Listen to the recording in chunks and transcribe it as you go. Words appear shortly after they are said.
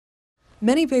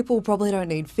Many people probably don't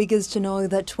need figures to know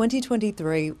that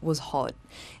 2023 was hot.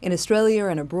 In Australia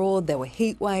and abroad, there were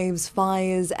heat waves,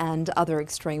 fires, and other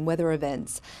extreme weather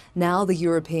events. Now, the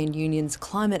European Union's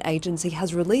climate agency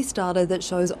has released data that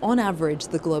shows on average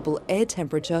the global air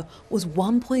temperature was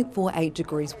 1.48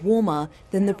 degrees warmer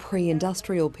than the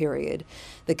pre-industrial period.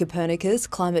 The Copernicus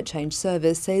Climate Change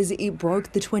Service says it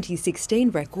broke the 2016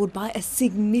 record by a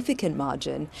significant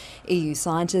margin. EU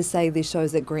scientists say this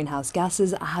shows that greenhouse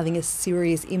gases are having a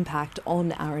serious impact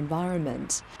on our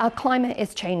environment. Our climate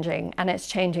is changing, and it's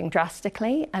changing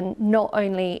drastically, and not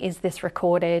only is this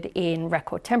recorded in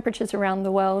record temperatures around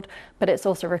the world, but it's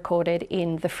also recorded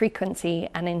in the frequency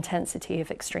and intensity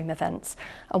of extreme events.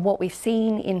 And what we've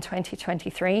seen in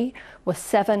 2023 was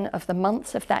 7 of the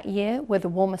months of that year were the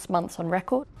warmest months on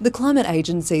record. The Climate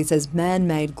Agency says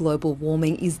man-made global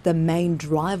warming is the main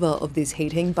driver of this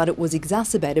heating, but it was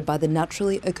exacerbated by the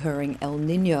naturally occurring El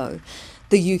Niño.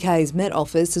 The UK's Met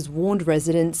Office has warned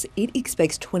residents it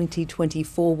expects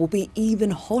 2024 will be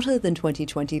even hotter than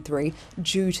 2023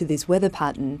 due to this weather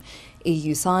pattern.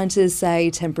 EU scientists say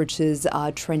temperatures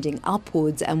are trending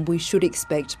upwards and we should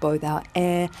expect both our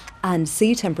air and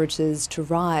sea temperatures to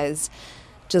rise.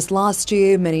 Just last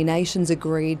year, many nations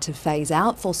agreed to phase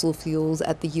out fossil fuels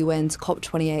at the UN's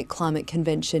COP28 climate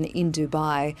convention in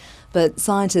Dubai. But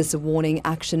scientists are warning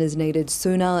action is needed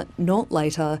sooner, not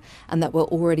later, and that we're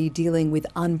already dealing with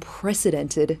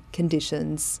unprecedented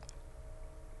conditions.